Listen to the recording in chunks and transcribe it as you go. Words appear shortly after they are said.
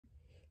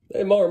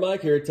Hey, Mower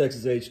Mike here at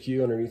Texas HQ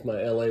underneath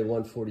my LA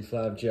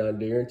 145 John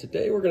Deere, and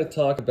today we're going to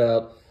talk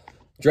about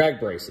drag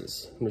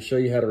braces. I'm going to show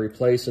you how to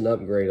replace and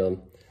upgrade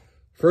them.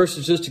 First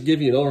is just to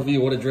give you an overview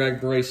of what a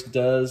drag brace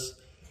does.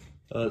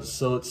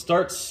 So it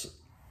starts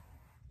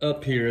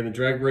up here, and the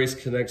drag brace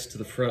connects to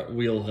the front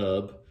wheel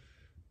hub,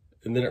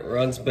 and then it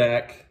runs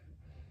back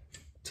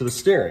to the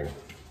steering.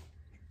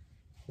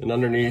 And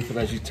underneath, and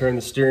as you turn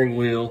the steering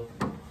wheel,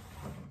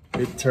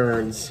 it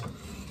turns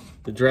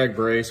the drag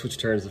brace, which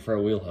turns the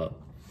front wheel hub.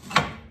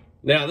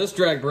 Now this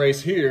drag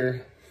brace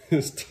here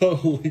is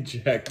totally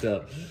jacked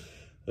up.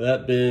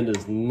 That bend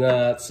is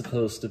not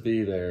supposed to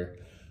be there.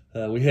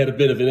 We had a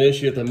bit of an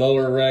issue at the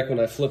mower rack when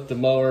I flipped the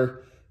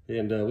mower,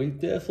 and we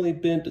definitely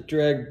bent the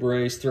drag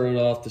brace, throwing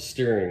off the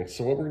steering.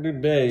 So what we're gonna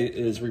do today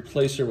is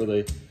replace her with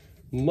a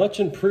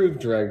much improved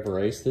drag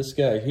brace, this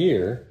guy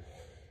here,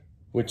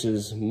 which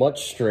is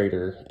much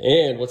straighter.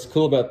 And what's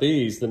cool about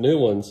these, the new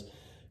ones,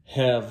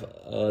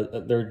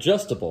 they're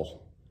adjustable.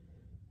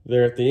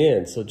 There at the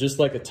end. So just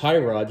like a tie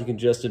rod, you can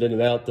adjust it in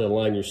and out to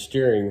align your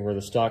steering, where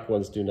the stock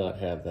ones do not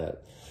have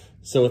that.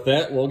 So with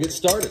that, we'll get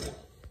started.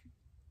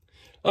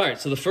 All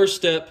right, so the first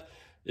step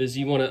is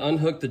you want to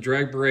unhook the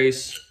drag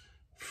brace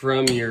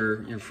from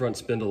your front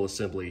spindle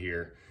assembly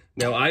here.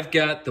 Now I've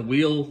got the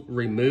wheel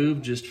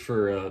removed just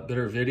for a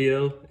better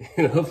video,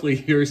 and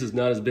hopefully yours is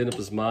not as bent up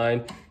as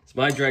mine. So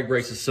my drag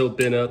brace is so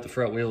bent up, the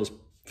front wheel is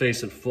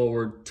facing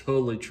forward,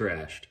 totally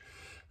trashed.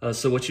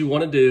 So what you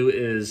want to do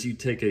is you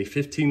take a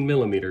 15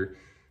 millimeter,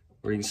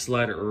 or you can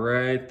slide it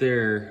right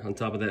there on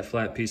top of that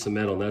flat piece of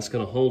metal, and that's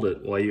going to hold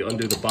it while you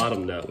undo the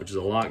bottom nut, which is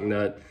a lock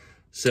nut,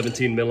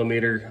 17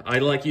 millimeter. I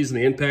like using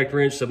the impact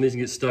wrench. Some of these can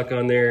get stuck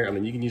on there. I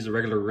mean, you can use a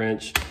regular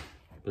wrench,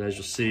 but as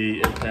you'll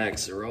see,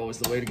 impacts are always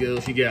the way to go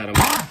if you got them.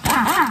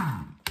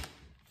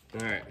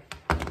 All right,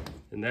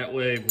 and that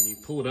way when you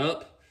pull it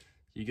up,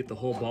 you get the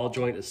whole ball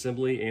joint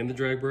assembly and the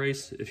drag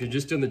brace. If you're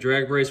just doing the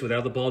drag brace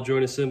without the ball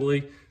joint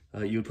assembly,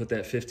 you would put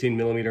that 15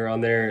 millimeter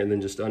on there and then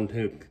just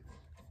undo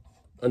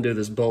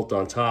this bolt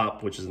on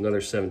top, which is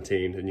another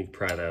 17, and you can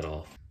pry that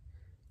off.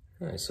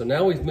 All right, so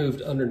now we've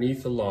moved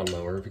underneath the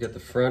lawnmower. We've got the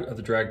front of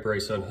the drag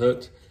brace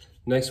unhooked.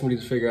 Next, we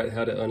need to figure out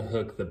how to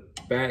unhook the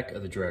back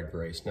of the drag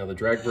brace. Now the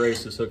drag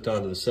brace is hooked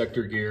onto the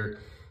sector gear,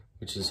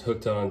 which is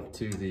hooked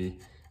onto the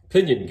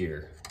pinion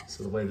gear.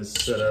 So the way this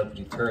is set up,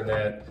 you turn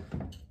that,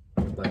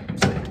 my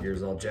sector gear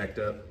is all jacked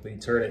up. When you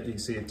turn it, you can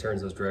see it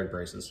turns those drag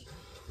braces.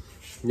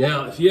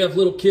 Now, if you have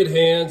little kid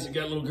hands, you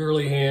got little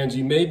girly hands,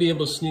 you may be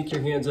able to sneak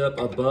your hands up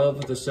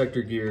above the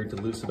sector gear to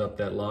loosen up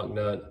that lock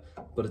nut,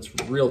 but it's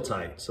real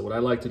tight. So what I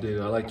like to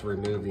do, I like to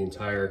remove the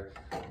entire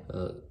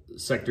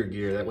sector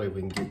gear. That way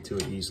we can get to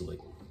it easily.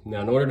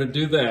 Now, in order to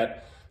do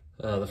that,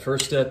 the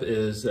first step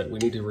is that we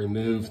need to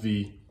remove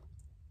the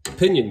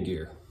pinion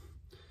gear.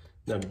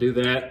 Now to do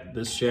that,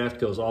 this shaft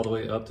goes all the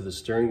way up to the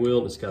steering wheel,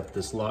 and it's got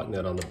this lock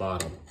nut on the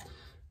bottom.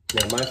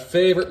 Now my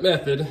favorite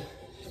method,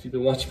 if you've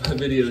been watching my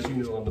videos, you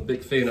know I'm a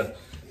big fan of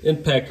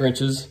impact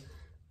wrenches.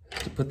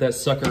 To put that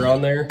sucker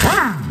on there,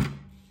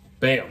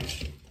 bam,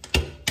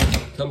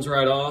 comes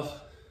right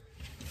off.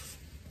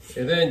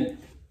 And then,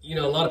 you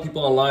know, a lot of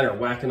people online are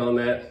whacking on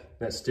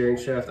that steering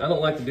shaft. I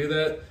don't like to do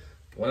that.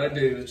 What I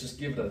do is just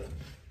give it a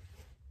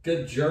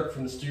good jerk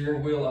from the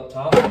steering wheel up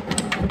top.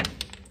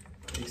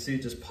 You see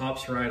it just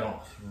pops right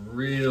off.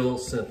 Real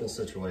simple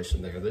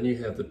situation there. Then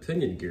you have the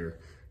pinion gear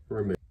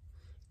removed.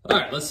 All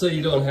right, let's say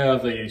you don't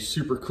have a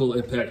super cool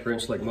impact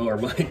wrench like Mower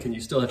Mike, and you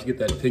still have to get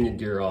that pinion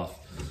gear off.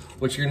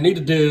 What you're gonna need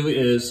to do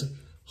is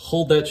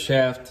hold that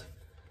shaft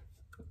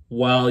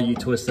while you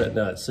twist that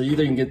nut. So you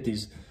either can get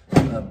these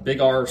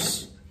big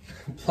arse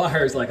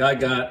pliers like I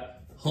got,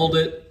 hold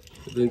it,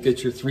 then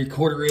get your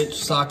 3/4 inch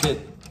socket,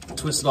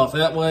 twist it off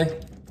that way.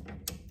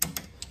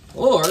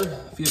 Or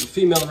if you have a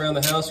female around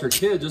the house or a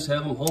kid, just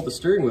have them hold the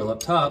steering wheel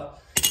up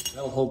top.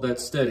 That'll hold that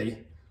steady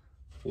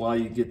while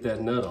you get that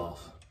nut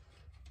off.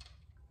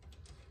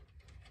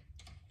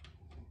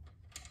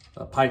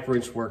 A pipe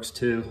wrench works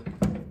too,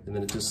 and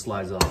then it just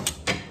slides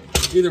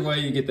off. Either way,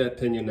 you get that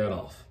pinion nut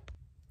off.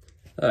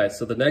 All right,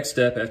 so the next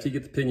step after you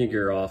get the pinion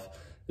gear off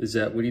is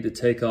that we need to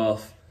take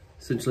off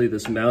essentially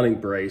this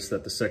mounting brace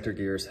that the sector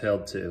gear is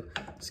held to.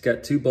 It's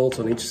got 2 bolts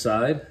on each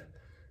side,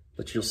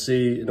 but you'll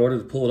see in order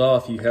to pull it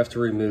off, you have to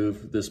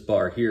remove this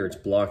bar here. It's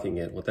blocking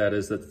it. What that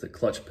is, that's the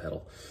clutch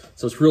pedal.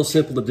 So it's real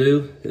simple to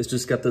do. It's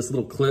just got this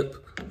little clip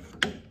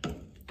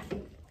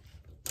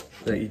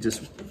that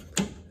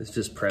it's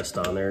just pressed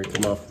on there.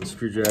 Come off with a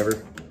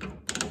screwdriver,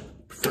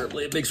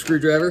 preferably a big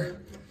screwdriver.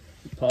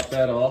 Pop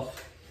that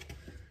off,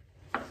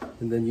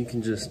 and then you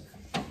can just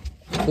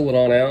pull it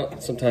on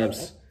out.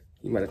 Sometimes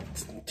you might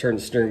have to turn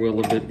the steering wheel a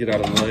little bit, get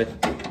out of the way,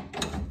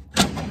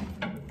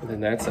 and then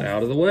that's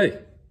out of the way.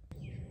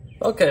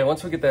 Okay,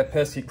 once we get that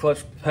pesky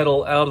clutch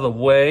pedal out of the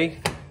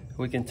way,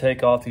 we can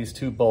take off these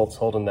 2 bolts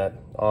holding that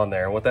on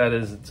there. What that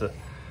is, it's a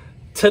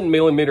 10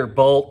 millimeter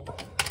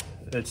bolt.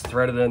 It's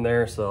threaded in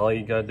there, so all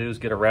you gotta do is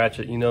get a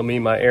ratchet. You know me,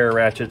 my air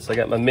ratchets. I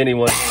got my mini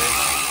one here.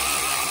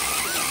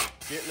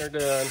 Getting her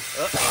done.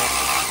 Uh-oh.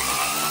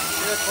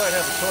 Can't quite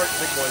have the torque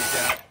big one's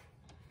got.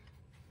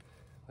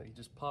 You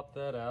just pop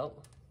that out.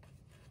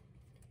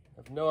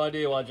 I have no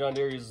idea why John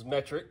Deere uses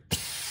metric.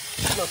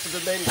 Must have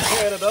been made in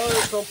Canada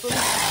or something.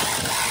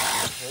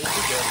 There you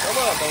go. Come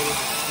on, baby.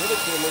 Give it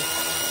to me.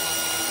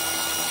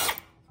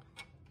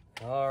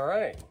 All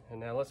right, and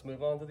now let's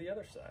move on to the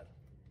other side.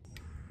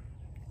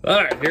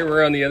 All right, here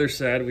we're on the other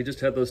side. We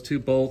just have those 2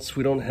 bolts.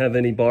 We don't have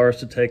any bars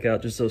to take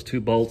out, just those 2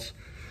 bolts.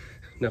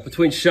 Now,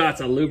 between shots,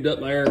 I lubed up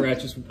my air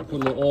ratchets, put a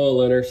little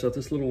oil in her, so if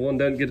this little one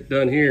doesn't get it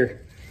done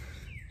here,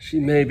 she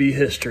may be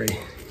history.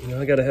 You know,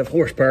 I gotta have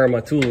horsepower in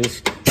my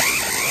tools. Oh,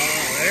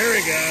 there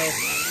we go.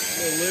 A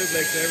little lube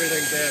makes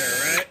everything better,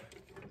 right?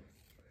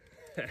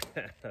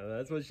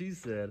 That's what she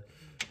said.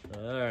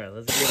 All right,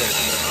 let's get it.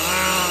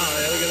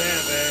 Oh, look at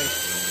that, man.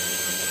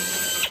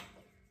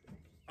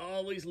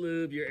 Always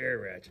lube your air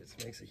ratchets.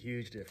 Makes a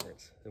huge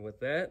difference. And with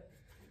that,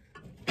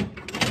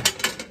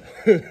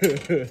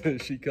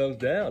 she comes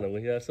down and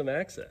we have some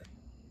access.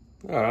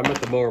 All right, I'm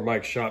at the Mower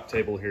Mike shop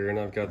table here, and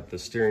I've got the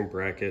steering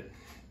bracket.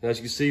 And as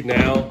you can see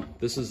now,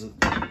 this is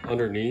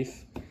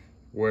underneath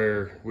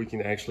where we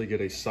can actually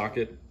get a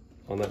socket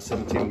on that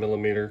 17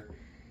 millimeter.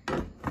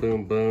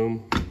 Boom,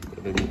 boom.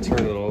 And then you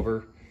turn it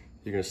over.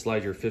 You're gonna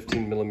slide your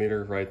 15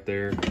 millimeter right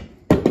there.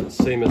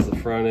 Same as the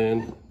front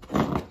end,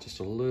 just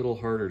a little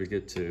harder to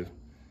get to.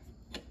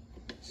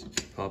 So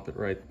pop it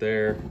right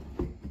there.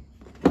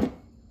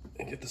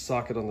 And get the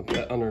socket on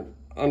the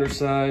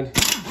underside.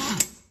 There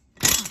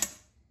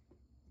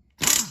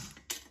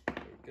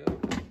we go.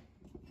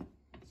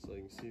 So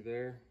you can see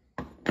there,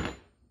 we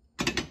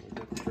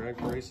get the drag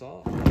brace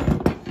off.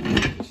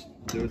 Just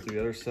do it to the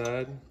other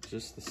side,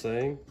 just the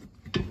same.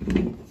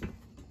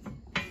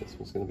 This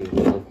one's gonna be a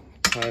little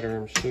tighter,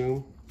 I'm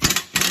assuming.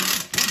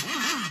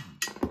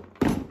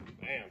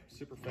 Bam,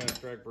 super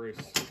fast drag brace.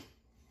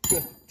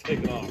 Take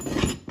it off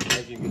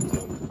as you get to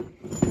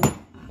them.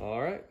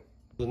 All right.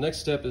 The next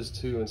step is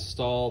to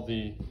install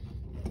the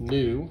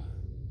new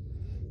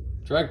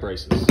drag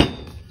braces.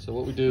 So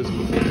what we do is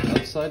we put it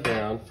upside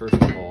down, first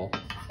of all.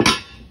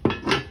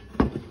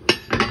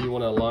 You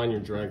want to align your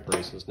drag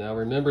braces. Now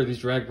remember, these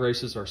drag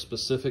braces are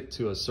specific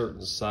to a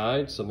certain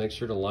side, so make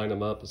sure to line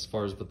them up as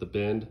far as with the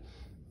bend,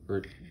 where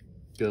it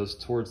goes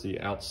towards the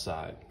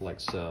outside, like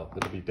so.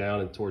 It'll be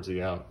down and towards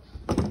the out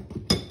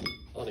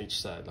on each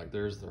side. Like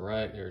there's the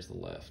right, there's the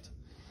left.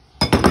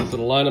 So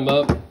to line them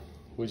up,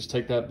 we just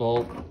take that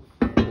bolt,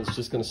 and it's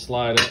just going to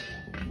slide up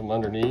from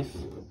underneath.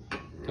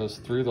 Goes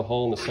through the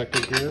hole in the sector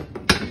gear.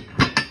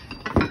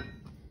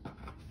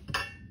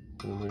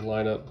 And we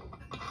line up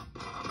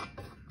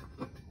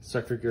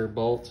sector gear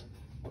bolt.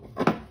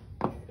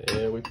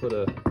 And we put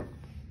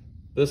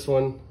this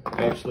one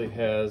actually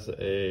has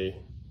a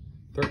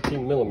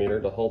 13 millimeter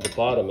to hold the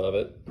bottom of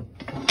it.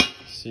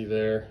 See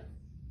there?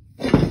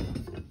 You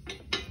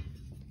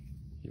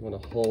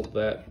want to hold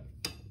that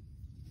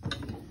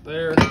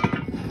there.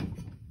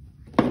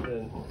 And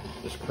then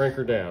just crank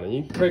her down. And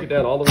you can crank it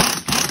down all the way.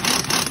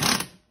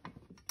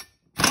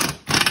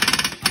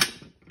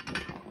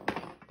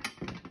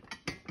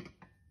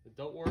 But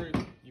don't worry,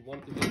 you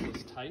want it to get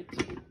this tight.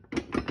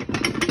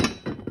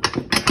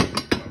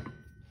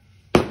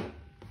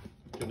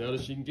 You'll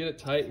notice you can get it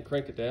tight and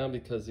crank it down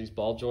because these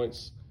ball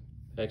joints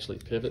actually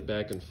pivot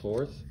back and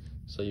forth.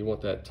 So you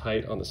want that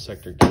tight on the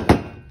sector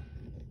gear.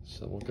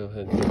 So we'll go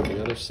ahead and get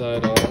the other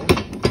side on.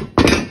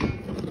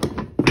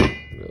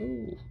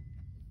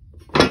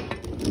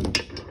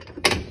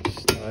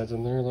 Slides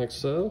in there like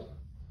so.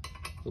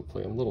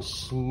 Hopefully I'm a little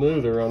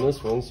smoother on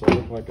this one so I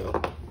look like a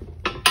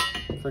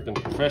freaking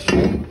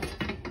professional.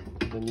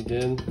 Then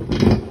again,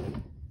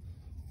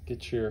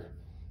 get your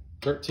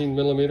 13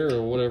 millimeter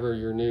or whatever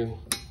your new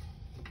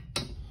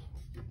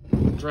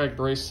drag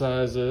brace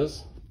size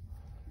is.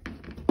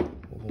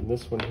 And then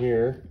this one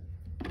here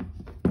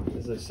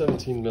is a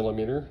 17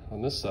 millimeter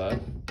on this side.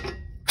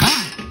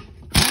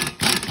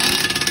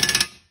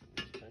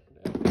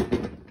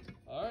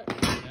 All right,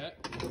 with that,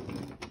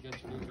 you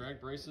got your new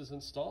drag braces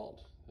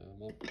installed, and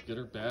we'll get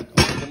her back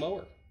on the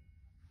mower.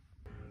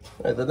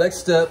 All right, the next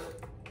step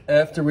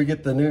after we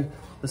get the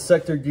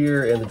sector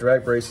gear and the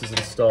drag braces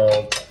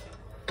installed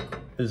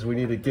is we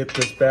need to get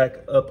this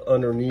back up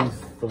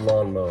underneath the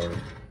lawnmower.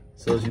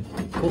 So as you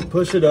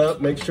push it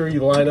up, make sure you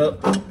line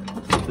up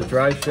the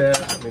drive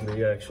shaft.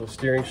 The actual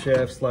steering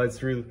shaft slides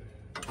through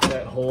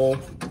that hole.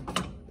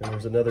 And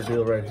there's another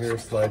deal right here,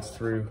 slides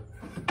through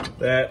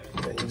that.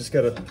 And you just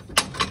gotta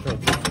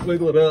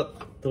wiggle it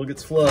up until it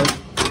gets flush.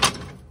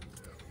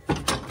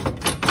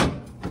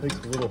 Takes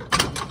a little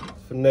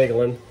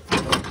finagling.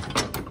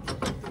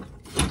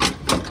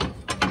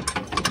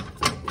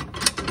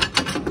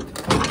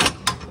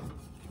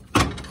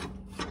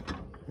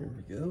 Here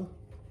we go.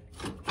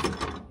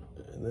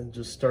 And then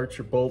just start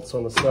your bolts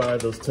on the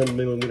side, those 10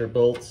 millimeter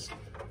bolts.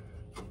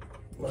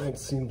 Mine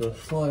seem to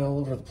fly all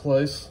over the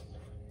place.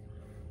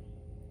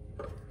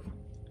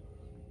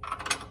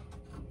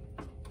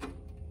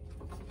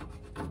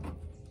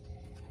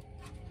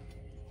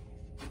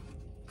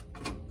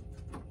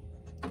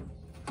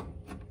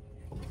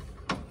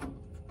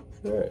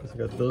 All right, so I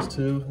got those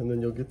two, and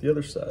then you'll get the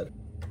other side.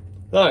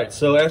 All right,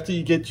 so after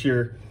you get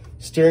your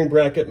steering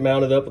bracket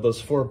mounted up with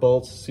those 4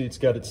 bolts. See, it's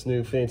got its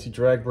new fancy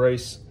drag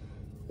brace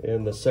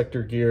and the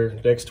sector gear.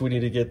 Next, we need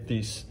to get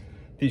these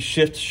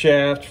shift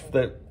shaft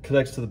that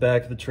connects to the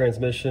back of the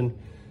transmission.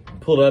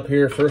 Pull it up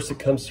here. First, it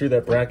comes through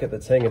that bracket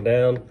that's hanging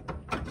down.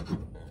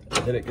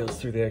 And then it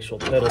goes through the actual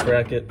pedal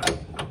bracket.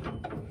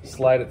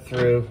 Slide it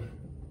through.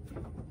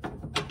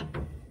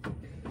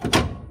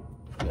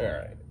 All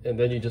right, and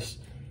then you just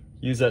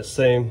use that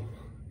same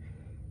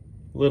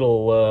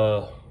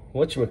little,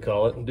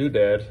 whatchamacallit,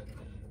 doodad.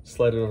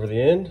 Slide it over the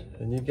end,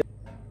 and you get.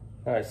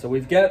 All right, so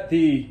we've got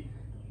the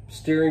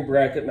steering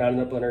bracket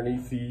mounted up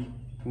underneath the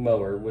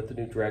mower with the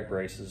new drag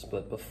braces,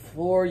 but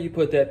before you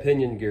put that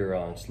pinion gear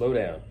on, slow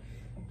down.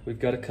 We've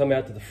got to come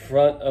out to the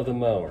front of the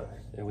mower,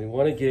 and we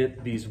want to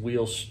get these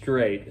wheels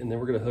straight, and then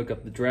we're going to hook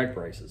up the drag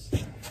braces.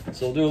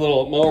 So we'll do a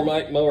little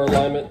mower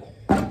alignment.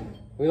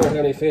 We don't have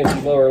any fancy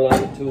mower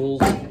alignment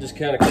tools. You just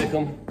kind of kick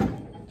them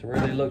to where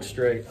they look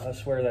straight. I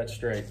swear that's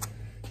straight.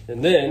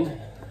 And then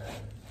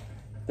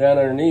down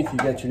underneath, you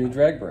got your new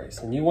drag brace,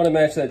 and you want to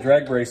match that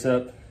drag brace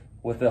up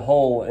with the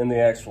hole in the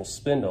actual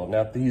spindle.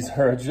 Now, these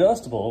are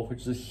adjustable,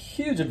 which is a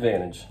huge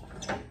advantage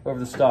over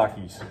the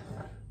stockies.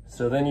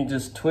 So then you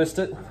just twist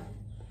it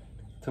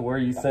to where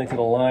you think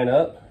it'll line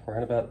up.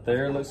 Right about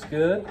there looks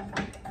good.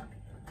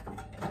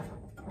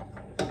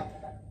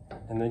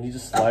 And then you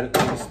just slide it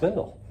through the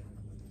spindle.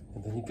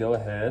 And then you go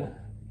ahead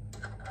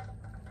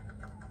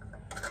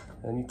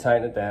and you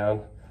tighten it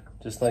down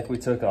just like we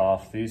took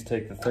off. These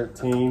take the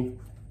 13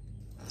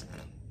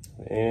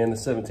 and the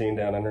 17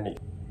 down underneath.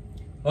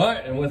 All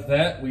right, and with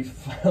that, we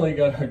finally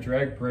got our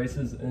drag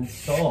braces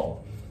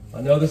installed.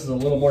 I know this is a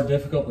little more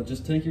difficult, but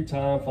just take your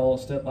time, follow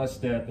step by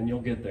step, and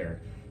you'll get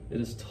there. It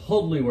is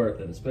totally worth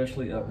it,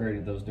 especially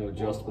upgrading those new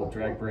adjustable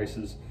drag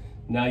braces.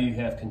 Now you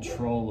have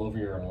control over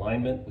your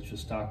alignment, which the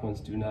stock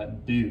ones do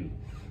not do.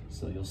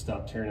 So you'll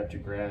stop tearing up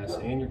your grass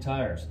and your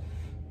tires.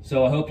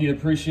 So I hope you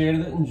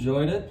appreciated it,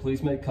 enjoyed it.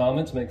 Please make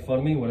comments, make fun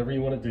of me, whatever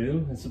you want to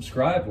do, and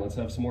subscribe. Let's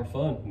have some more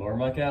fun. Mower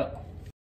Mike out.